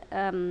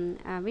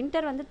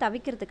வந்து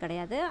தவிக்கிறது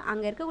கிடையாது,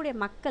 அங்கே இருக்கக்கூடிய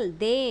மக்கள்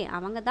தே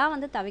அவங்க தான்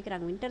வந்து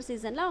தவிக்கிறாங்க, வின்டர்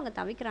சீசனில் அவங்க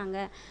தவிக்கிறாங்க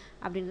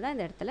அப்படின்றத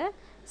இந்த இடத்துல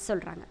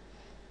சொல்கிறாங்க.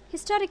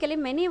 Historically,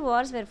 many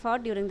wars were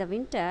fought during the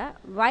winter,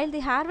 while the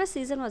harvest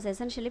season was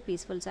essentially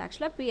peaceful. So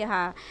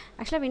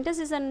actually winter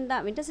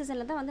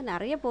seasonல தான் வந்து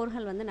நிறைய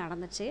போர்கள் வந்து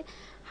நடந்துச்சு.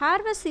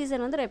 ஹார்வெஸ்ட்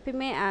சீசன் வந்து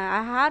எப்பயுமே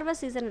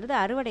ஹார்வெஸ்ட் சீசன்றது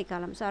அறுவடை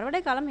காலம். ஸோ அறுவடை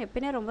காலம்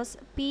எப்பயுமே ரொம்ப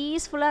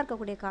பீஸ்ஃபுல்லாக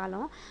இருக்கக்கூடிய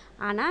காலம்.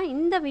 ஆனால்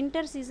இந்த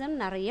வின்டர் சீசன்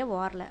நிறைய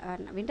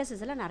வின்டர்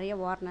சீசனில் நிறைய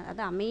வார்,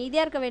 அது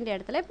அமைதியாக இருக்க வேண்டிய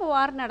இடத்துல இப்போ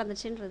வார்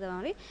நடந்துச்சுன்றது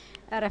மாதிரி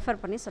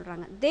ரெஃபர் பண்ணி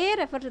சொல்கிறாங்க. தே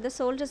ரெஃபர் டு த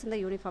சோல்ஜர்ஸ் இந்த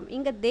யூனிஃபார்ம்.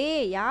 இங்கே தே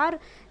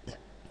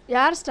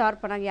யார் ஸ்டார்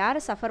பண்ணாங்க, யார்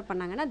சஃபர்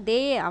பண்ணாங்கன்னா தே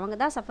அவங்க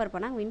தான் சஃபர்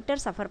பண்ணாங்க,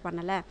 வின்டர் சஃபர்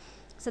பண்ணலை.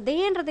 ஸோ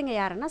தேன்றது இங்கே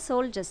யாருன்னா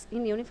soldiers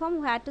in uniform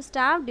who had to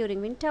starve during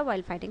winter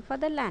while fighting for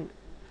the land.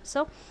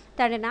 So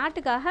தன்னுடைய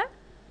நாட்டுக்காக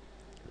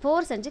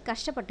போர் செஞ்சு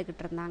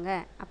கஷ்டப்பட்டுக்கிட்டு இருந்தாங்க.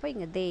 அப்போ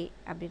இங்கே தே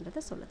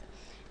அப்படின்றத சொல்லுது.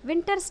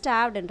 வின்டர்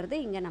ஸ்டாவ்டுன்றது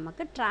இங்கே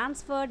நமக்கு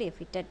டிரான்ஸ்ஃபர்டு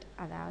எஃபிட்டட்,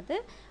 அதாவது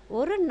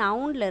ஒரு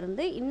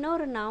நவுன்லேருந்து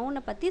இன்னொரு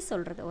நவுனை பற்றி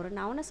சொல்கிறது. ஒரு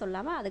நவுனை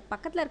சொல்லாமல் அதுக்கு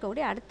பக்கத்தில்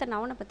இருக்கக்கூடிய அடுத்த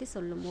நவுனை பற்றி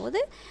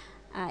சொல்லும்போது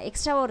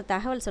எக்ஸ்ட்ரா ஒரு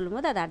தகவல்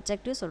சொல்லும்போது அது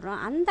அட்ஜெக்டிவ் சொல்கிறோம்.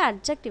 அந்த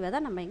அட்ஜெக்டிவை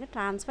தான் நம்ம இங்கே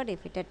டிரான்ஸ்ஃபர்ட்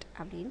எஃபிட்டட்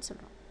அப்படின்னு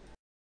சொல்கிறோம்.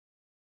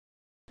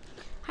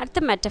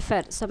 அடுத்த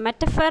மெட்டஃபர். ஸோ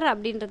மெட்டஃபர்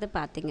அப்படின்றது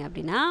பார்த்திங்க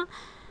அப்படின்னா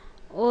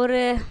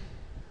ஒரு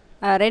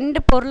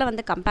ரெண்டு பொருளை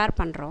வந்து கம்பேர்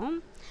பண்ணுறோம்.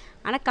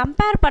 ஆனால்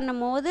கம்பேர்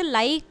பண்ணும்போது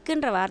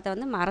லைக்குன்ற வார்த்தை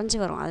வந்து மறைஞ்சு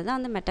வரும், அதுதான்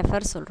வந்து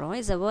மெட்டஃபர் சொல்கிறோம்.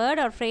 Is a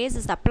word R phrase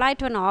is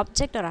applied to an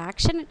object R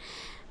action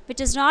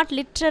which is not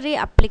literally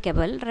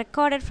applicable,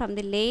 recorded from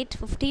the late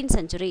 15th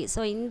century.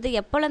 So இந்த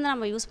எப்போலேருந்து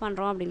நம்ம யூஸ்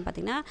பண்ணுறோம் அப்படின்னு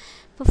பார்த்திங்கன்னா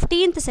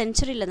 15th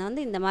centuryலேருந்து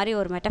வந்து இந்த மாதிரி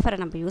ஒரு மெட்டஃபரை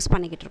நம்ம யூஸ்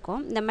பண்ணிக்கிட்டு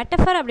இருக்கோம். இந்த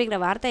மெட்டஃபர் அப்படிங்கிற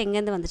வார்த்தை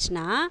எங்கேருந்து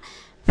வந்துச்சுன்னா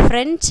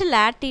ஃப்ரெஞ்சு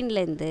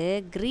லாட்டின்லேருந்து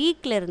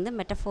க்ரீக்லேருந்து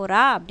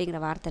மெட்டஃபோரா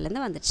அப்படிங்கிற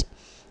வார்த்தையிலேருந்து வந்துச்சு.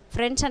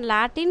 French and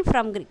Latin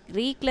from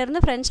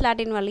க்ரீக்லேருந்து French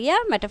Latin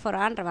வழியாக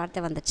மெட்டஃபோரான்ற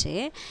வார்த்தை வந்துச்சு.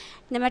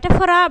 இந்த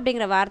மெட்டஃபோரா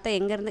அப்படிங்கிற வார்த்தை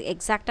எங்கேருந்து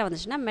எக்ஸாக்டாக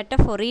வந்துச்சுன்னா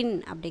மெட்டஃபோரின்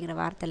அப்படிங்கிற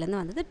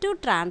வார்த்தையிலேருந்து வந்தது டு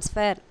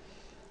ட்ரான்ஸ்ஃபர்.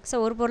 ஸோ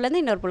ஒரு பொருள்லேருந்து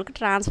இன்னொரு பொருளுக்கு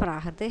ட்ரான்ஸ்ஃபர்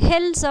ஆகிறது.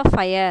 Hells of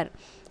fire.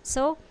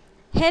 So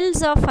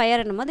hells of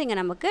ஃபயர்னும் போது இங்கே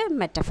நமக்கு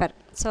மெட்டஃபர்.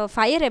 ஸோ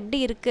ஃபயர் எப்படி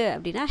இருக்குது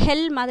அப்படின்னா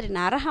ஹெல் மாதிரி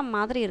நரகம்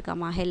மாதிரி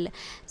இருக்காமா ஹெல்.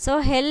 ஸோ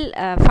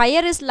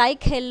ஃபயர் இஸ்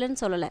லைக்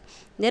ஹெல்லுன்னு சொல்லலை,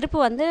 நெருப்பு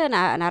வந்து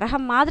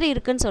நரகம் மாதிரி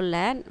இருக்குதுன்னு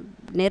சொல்ல,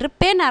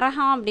 நெருப்பே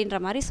நரகம் அப்படின்ற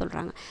மாதிரி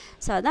சொல்கிறாங்க.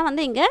 ஸோ அதுதான்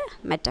வந்து இங்கே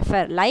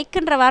மெட்டஃபர்.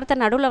 லைக்குன்ற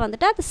வார்த்தை நடுவில்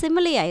வந்துட்டு அது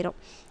சிமிலி ஆயிரும்.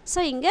 ஸோ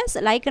இங்கே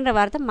லைக்குன்ற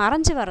வார்த்தை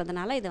மறைஞ்சு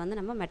வர்றதுனால இதை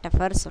வந்து நம்ம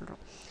மெட்டஃபர்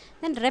சொல்கிறோம்.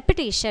 தென்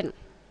ரெப்பிட்டேஷன்.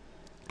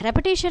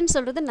 ரெப்பிட்டேஷன்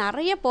சொல்கிறது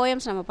நிறைய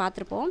போயம்ஸ் நம்ம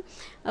பார்த்துருப்போம்.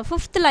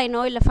 5th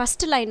லைனோ இல்லை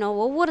ஃபஸ்ட்டு லைனோ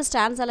ஒவ்வொரு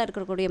ஸ்டான்ஸால்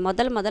இருக்கக்கூடிய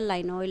முதல்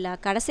லைனோ இல்லை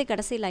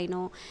கடைசி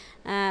லைனோ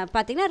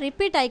பார்த்திங்கன்னா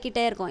ரிப்பீட்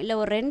ஆகிக்கிட்டே இருக்கும். இல்லை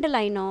ஒரு 2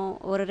 லைனோ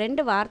ஒரு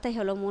 2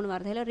 வார்த்தைகளோ 3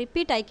 வார்த்தைகளோ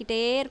ரிப்பீட் ஆகிக்கிட்டே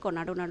இருக்கும்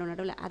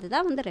நடுவில்.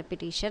 அதுதான் வந்து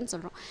ரெப்பிட்டேஷன்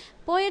சொல்கிறோம்.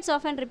 Poets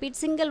of and repeat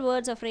single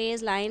words of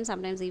phrase line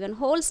sometimes even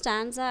whole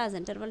stanza as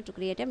interval to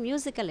create a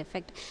musical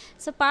effect.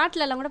 So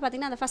பாட்டிலெல்லாம் கூட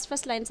பார்த்திங்கன்னா அந்த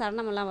ஃபஸ்ட் லைன்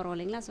சரணமெல்லாம் வரும்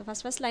இல்லைங்களா. ஸோ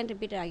ஃபஸ்ட் லைன்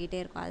ரிப்பீட்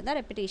ஆகிட்டே இருக்கும், அதுதான்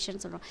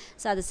ரெப்பிட்டேஷன் சொல்கிறோம்.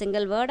 ஸோ அது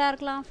சிங்கிள் வேர்டாக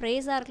இருக்கலாம்,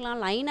 ஃப்ரேஸாக இருக்கலாம்,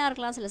 லைனாக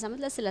இருக்கலாம், சில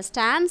சமயத்தில் சில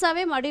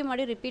ஸ்டான்ஸாகவே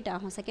மறுபடியும் ரிப்பீட்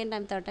ஆகும், second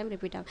time third time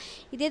repeat ஆகும்.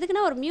 இது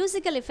எதுக்குன்னா ஒரு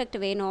மியூசிக்கல் எஃபெக்ட்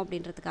வேணும்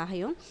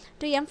அப்படின்றதுக்காகவும்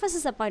டு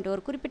எம்ஃபசிஸ் அ பாயிண்ட்,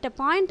 ஒரு குறிப்பிட்ட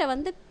பாயிண்ட்டை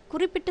வந்து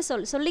குறிப்பிட்டு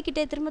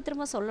சொல்லிக்கிட்டே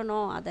திரும்ப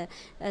சொல்லணும், அதை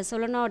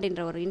சொல்லணும்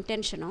அப்படின்ற ஒரு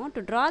இன்டென்ஷனும்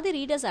to draw the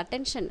readers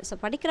attention. So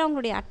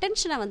படிக்கிறவங்களுடைய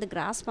அட்டென்ஷனை வந்து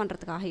cross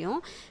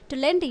பண்ணுறதுக்காகவும் to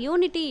lend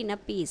unity in a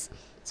piece.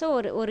 So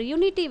ஒரு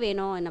யூனிட்டி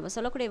வேணும், நம்ம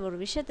சொல்லக்கூடிய ஒரு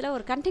விஷயத்தில்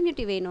ஒரு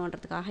கண்டினியூட்டி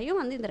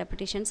வேணுன்றதுக்காகவும் வந்து இந்த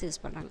ரெப்பிட்டேஷன்ஸ்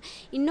யூஸ் பண்ணுறாங்க.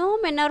 In no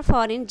minor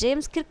foreign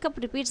James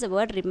கிர்க்கப் repeats the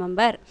word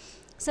remember.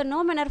 So no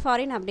minor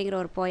foreign அப்படிங்கிற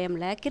ஒரு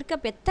போயமில்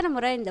கிர்க்கப் எத்தனை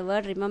முறை இந்த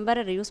வேர்ட் ரிமெம்பர்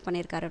யூஸ்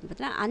பண்ணியிருக்காரு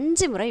அப்படின்னா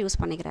 5 முறை யூஸ்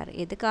பண்ணிக்கிறாரு.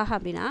 எதுக்காக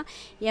அப்படின்னா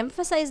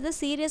emphasize the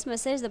serious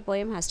message the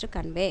poem has to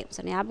convey.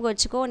 So ஞாபகம்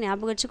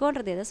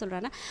வச்சுக்கோன்றது எதை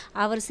சொல்கிறாங்கன்னா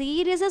அவர்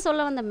சீரியஸாக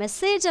சொல்ல வந்த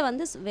மெசேஜை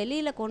வந்து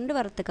வெளியில் கொண்டு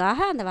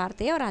வரதுக்காக அந்த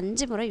வார்த்தையை ஒரு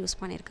 5 முறை யூஸ்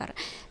பண்ணியிருக்காரு.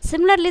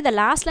 Similarly the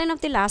last line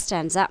of the last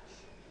stanza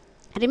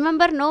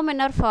remember no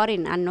men are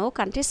foreign and no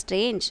country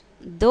strange,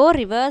 though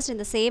reversed in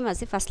the same as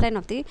the first line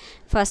of the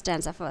first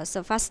stanza. So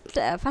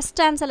first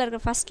stanza la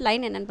irukra first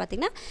line enna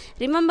pathina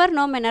remember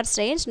no men are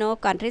strange no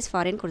countries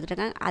foreign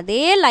kuduthirukanga. adhe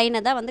line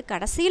da vandu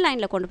kadasi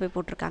line la kondu poi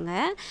potrukanga.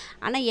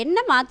 ana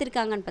enna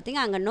maathirukanga nu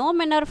pathinga anga no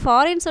men are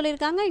foreign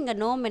sollirukanga, inga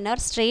no men are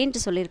strange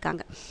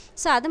sollirukanga.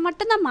 so adu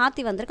mattum da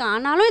maathi vandirukku,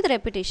 aanalum idu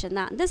repetition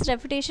da. This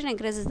repetition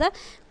encourages the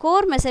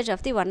core message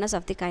of the oneness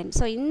of the kind.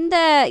 so இந்த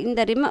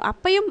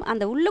அப்பையும்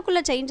அந்த உள்ளுக்குள்ள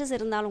changes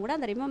இருந்தாலும் கூட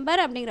அந்த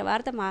remember அப்படிங்கிற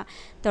வார்த்தை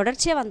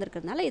தொடர்ச்சியாக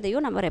வந்திருக்கிறதுனால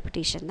இதையும் நம்ம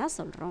ரெப்பிட்டேஷன் தான்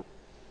சொல்கிறோம்.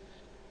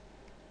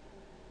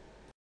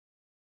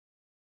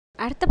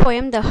 அடுத்த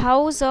poem the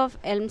house of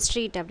Elm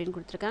street அப்படின்னு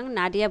கொடுத்துருக்காங்க.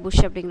 நாடியா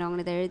புஷ்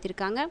அப்படிங்கிறவங்க இதை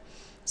எழுதியிருக்காங்க.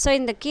 ஸோ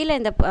இந்த கீழே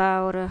இந்த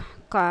ஒரு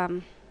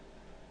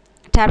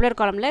tabular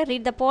column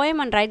read the poem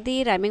and write the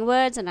rhyming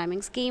words and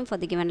rhyming scheme for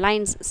the given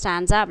lines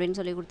stanza அப்படின்னு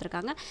சொல்லி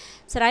கொடுத்துருக்காங்க.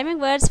 ஸோ rhyming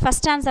words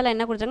ஃபஸ்ட் ஸ்டான்ஸாவில்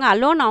என்ன கொடுத்துருக்காங்க,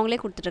 அலோன் அவங்களே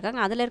கொடுத்துருக்காங்க.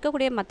 அதில்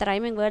இருக்கக்கூடிய மற்ற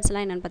rhyming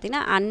வேர்ட்ஸ்லாம் என்னென்னு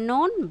பார்த்தீங்கன்னா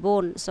unknown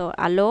bone. So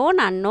alone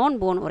unknown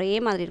bone ஒரே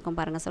மாதிரி இருக்கும்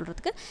பாருங்கள்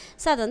சொல்கிறதுக்கு.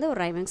 ஸோ அது வந்து ஒரு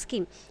rhyming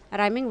scheme,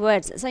 rhyming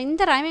words. So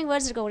இந்த rhyming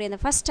words இருக்கக்கூடிய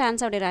அந்த ஃபஸ்ட்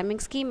ஸ்டான்ஸோடைய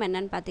rhyming scheme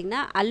என்னென்னு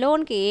பார்த்தீங்கன்னா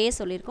அலோனுக்கு ஏ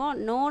சொல்லியிருக்கோம்,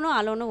 நோனும்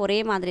அலோனும்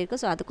ஒரே மாதிரி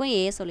இருக்குது. ஸோ அதுக்கும்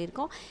ஏ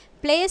சொல்லியிருக்கோம்.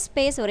 பிளேஸ்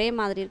ஸ்பேஸ் ஒரே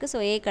மாதிரி இருக்குது. ஸோ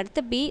ஏக்கு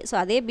அடுத்து பி, ஸோ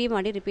அதே பி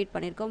மாதிரி ரிப்பீட்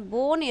பண்ணியிருக்கோம்.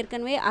 போன்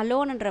ஏற்கனவே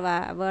அலோன்ன்ற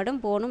வேர்டும்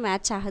போனும்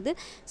மேட்ச் ஆகுது.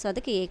 ஸோ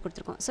அதுக்கு ஏ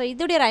கொடுத்துருக்கோம். ஸோ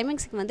இதோடைய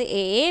ரைமிங் ஸ்கீம் வந்து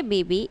ஏஏ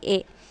பிபி ஏ.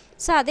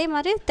 ஸோ அதே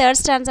மாதிரி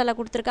தேர்ட் ஸ்டான்ஸால்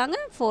கொடுத்துருக்காங்க,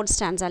 ஃபோர்த்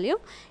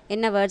ஸ்டான்ஸாலையும்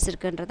என்ன வேர்ட்ஸ்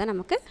இருக்குன்றதை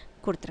நமக்கு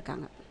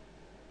கொடுத்துருக்காங்க.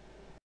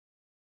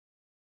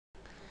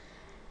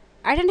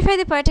 Identify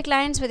the poetic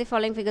lines with the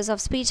following figures of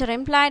speech are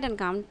implied and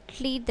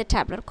complete the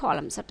tabular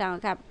column. So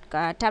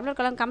tabular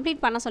column complete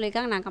பண்ண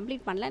சொல்லியிருக்காங்க, நான்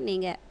கம்ப்ளீட் பண்ணல,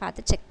 நீங்கள்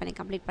பார்த்து செக் பண்ணி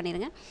கம்ப்ளீட்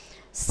பண்ணிடுங்க.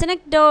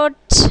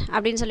 synecdoche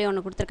அப்படின்னு சொல்லி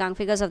ஒன்று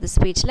கொடுத்துருக்காங்க figures of the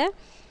speechல.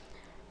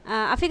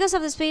 A figures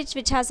of the speech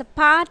which has a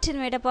part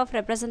made up of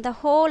represent the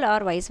whole or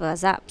vice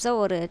versa. So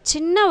ஒரு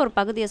சின்ன ஒரு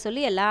பகுதியை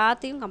சொல்லி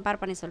எல்லாத்தையும் கம்பேர்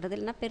பண்ணி சொல்கிறது,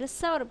 இல்லைன்னா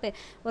பெருசாக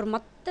ஒரு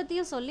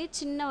மொத்தத்தையும் சொல்லி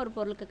சின்ன ஒரு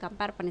பொருளுக்கு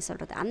கம்பேர் பண்ணி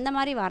சொல்கிறது, அந்த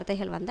மாதிரி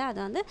வார்த்தைகள் வந்து அது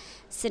வந்து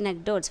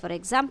synecdoches. ஃபார்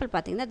எக்ஸாம்பிள்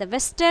பார்த்தீங்கன்னா the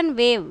western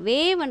wave,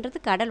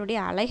 வேவ்ன்றது கடலுடைய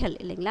அலைகள்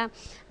இல்லைங்களா,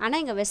 ஆனால்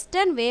இங்கே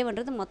வெஸ்டர்ன்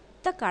வேவ்ன்றது மொத்த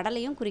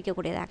கடலையும்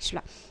குறிக்கக்கூடியது.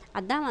 ஆக்சுவலாக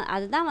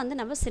அதுதான் வந்து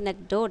நம்ம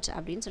synecdoche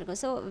அப்படின்னு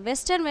சொல்லியிருக்கோம். ஸோ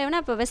வெஸ்டர்ன் வேவ்னா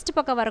இப்போ வெஸ்ட்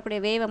பக்கம் வரக்கூடிய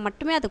வேவை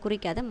மட்டுமே அது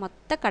குறிக்காது,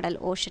 மொத்த கடல்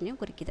ஓஷனையும்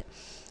குறிக்குது.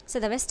 So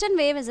the western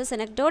wave is a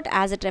synecdoche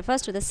as it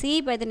refers to the sea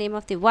by the name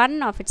of the one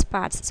of its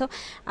parts. So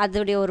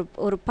அதோடைய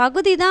ஒரு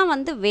பகுதி தான்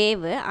வந்து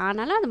வேவு,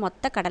 ஆனாலும் அது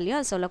மொத்த கடலையும்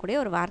அது சொல்லக்கூடிய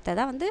ஒரு வார்த்தை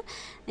தான் வந்து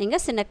இங்கே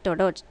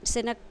synecdoche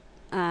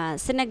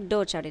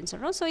அப்படின்னு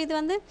சொல்கிறோம். ஸோ இது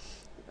வந்து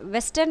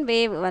வெஸ்டர்ன்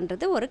வேவ்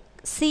வந்துறது ஒரு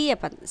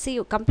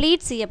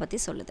கம்ப்ளீட் சீயை பற்றி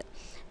சொல்லுது.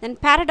 தென்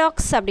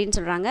பேரடாக்ஸ் அப்படின்னு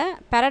சொல்கிறாங்க.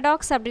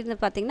 பேரடாக்ஸ் அப்படின்னு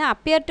பார்த்திங்கன்னா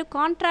appear to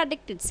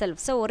contradict it self.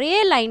 So ஒரே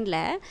லைனில்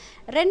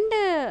ரெண்டு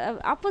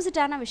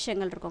ஆப்போசிட்டான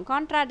விஷயங்கள் இருக்கும்.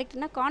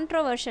 கான்ட்ராடிக்ட்னா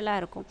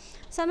கான்ட்ரோவர்ஷியலாக இருக்கும்.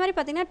 ஸோ அது மாதிரி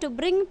பார்த்திங்கன்னா to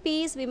bring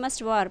piece we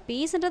must வார்.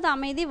 பீஸ்ன்றது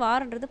அமைதி,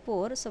 வார்ன்றது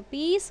போர். ஸோ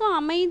பீஸும்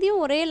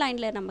அமைதியும் ஒரே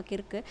லைனில் நமக்கு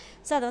இருக்குது.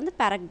 ஸோ அதை வந்து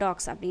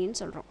பேரடாக்ஸ் அப்படின்னு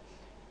சொல்கிறோம்.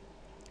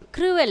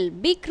 Cruel,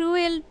 B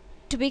cruel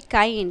to be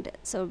kind.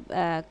 So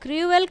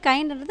cruel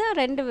கைண்ட்ன்றது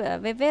ரெண்டு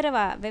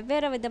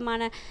வெவ்வேறு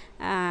விதமான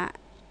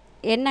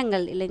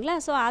எண்ணங்கள் இல்லைங்களா.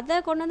 ஸோ அதை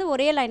கொண்டு வந்து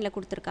ஒரே லைனில்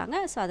கொடுத்துருக்காங்க.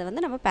 ஸோ அதை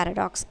வந்து நம்ம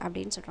பேரடாக்ஸ்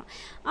அப்படின்னு சொல்கிறோம்.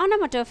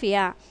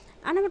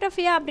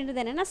 ஆனமட்டோஃபியா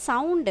அப்படின்றது என்னென்னா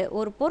சவுண்டு,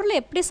 ஒரு பொருள்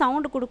எப்படி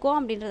சவுண்டு கொடுக்கும்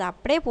அப்படின்றத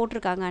அப்படியே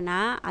போட்டிருக்காங்கன்னா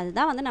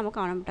அதுதான் வந்து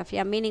நமக்கு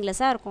ஆனமட்டோஃபியா.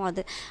 மீனிங்லெஸ்ஸாக இருக்கும்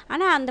அது,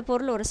 ஆனால் அந்த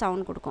பொருள் ஒரு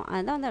சவுண்ட் கொடுக்கும்,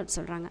 அதுதான் வந்து அப்படி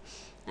சொல்கிறாங்க.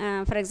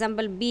 ஃபார்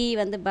எக்ஸாம்பிள் பி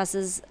வந்து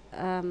பஸ்ஸஸ்,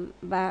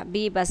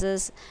 பி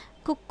பஸ்ஸஸ்.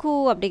 குக்கு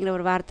அப்படிங்கிற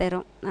ஒரு வார்த்தை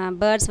வரும்.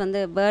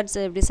 பேர்ட்ஸ்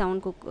எப்படி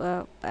சவுண்ட்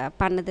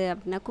பண்ணுது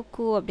அப்படின்னா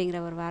குக்கு அப்படிங்கிற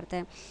ஒரு வார்த்தை.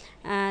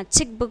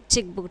 சிக் புக்,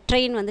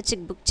 ட்ரெயின் வந்து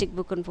சிக்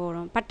புக்குன்னு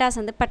போடும். பட்டாசு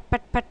வந்து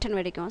பட்டுன்னு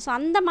வெடிக்கும். ஸோ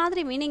அந்த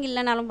மாதிரி மீனிங்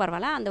இல்லைனாலும்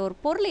பரவாயில்ல, அந்த ஒரு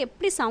பொருள்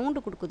எப்படி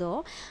சவுண்டு கொடுக்குதோ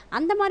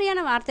அந்த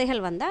மாதிரியான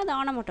வார்த்தைகள் வந்து அது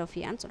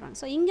ஆனமட்டோஃபியான்னு சொல்கிறாங்க.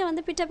 ஸோ இங்கே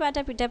வந்து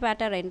பிட்ட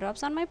பேட்ட rain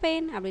drops on my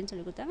pain அப்படின்னு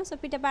சொல்லி கொடுத்தாங்க.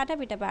 ஸோ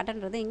பிட்ட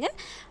பேட்டன்றது இங்கே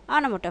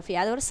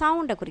ஆனமட்டோஃபியா, அது ஒரு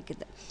சவுண்டை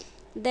குறிக்குது.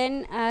 தென்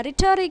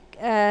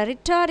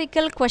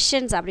ரிட்டாரிக்கல்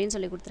கொஷின்ஸ் அப்படின்னு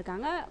சொல்லி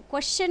கொடுத்துருக்காங்க.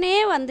 கொஷனே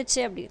வந்துச்சு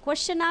அப்படி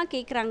கொஷனாக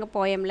கேட்குறாங்க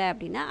போயமில்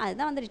அப்படின்னா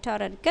அதுதான் வந்து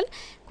ரிட்டாரிக்கல்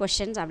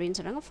கொஷின்ஸ் அப்படின்னு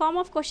சொல்கிறாங்க. Form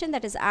of question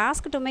that is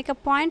ask to make a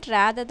point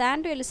rather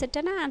than to elicit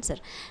an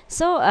answer.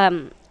 So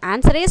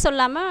ஆன்சரே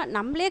சொல்லாமல்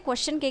நம்மளே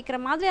கொஷின் கேட்குற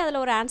மாதிரி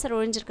அதில் ஒரு ஆன்சர்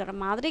ஒழிஞ்சிருக்கிற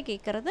மாதிரி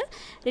கேட்குறது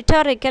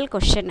ரிட்டாரிக்கல்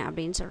கொஷின்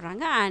அப்படின்னு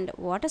சொல்கிறாங்க. And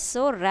what is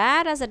so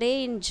rare as a day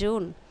in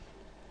June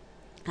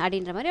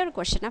அப்படின்ற மாதிரி ஒரு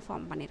கொஷனாக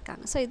ஃபார்ம்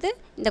பண்ணியிருக்காங்க. ஸோ இது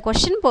இந்த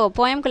கொஷின்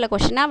போயம்குள்ளே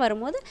கொஷனாக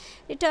வரும்போது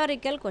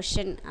ரிட்டாரிக்கல்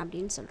கொஷின்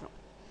அப்படின்னு சொல்கிறோம்.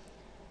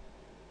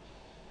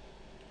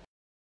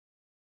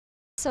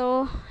 So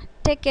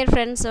take care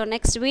friends. So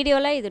next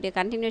வீடியோவில் இதோடைய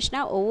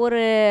கண்டினியூஷனாக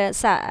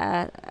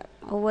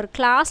ஒவ்வொரு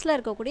கிளாஸில்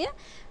இருக்கக்கூடிய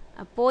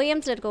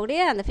போயம்ஸில் இருக்கக்கூடிய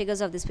அந்த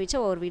ஃபிகர்ஸ் ஆஃப் தி ஸ்பீச்சை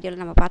ஒவ்வொரு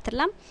வீடியோவில் நம்ம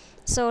பார்த்துடலாம்.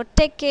 So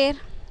take care,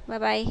 bye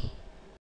bye.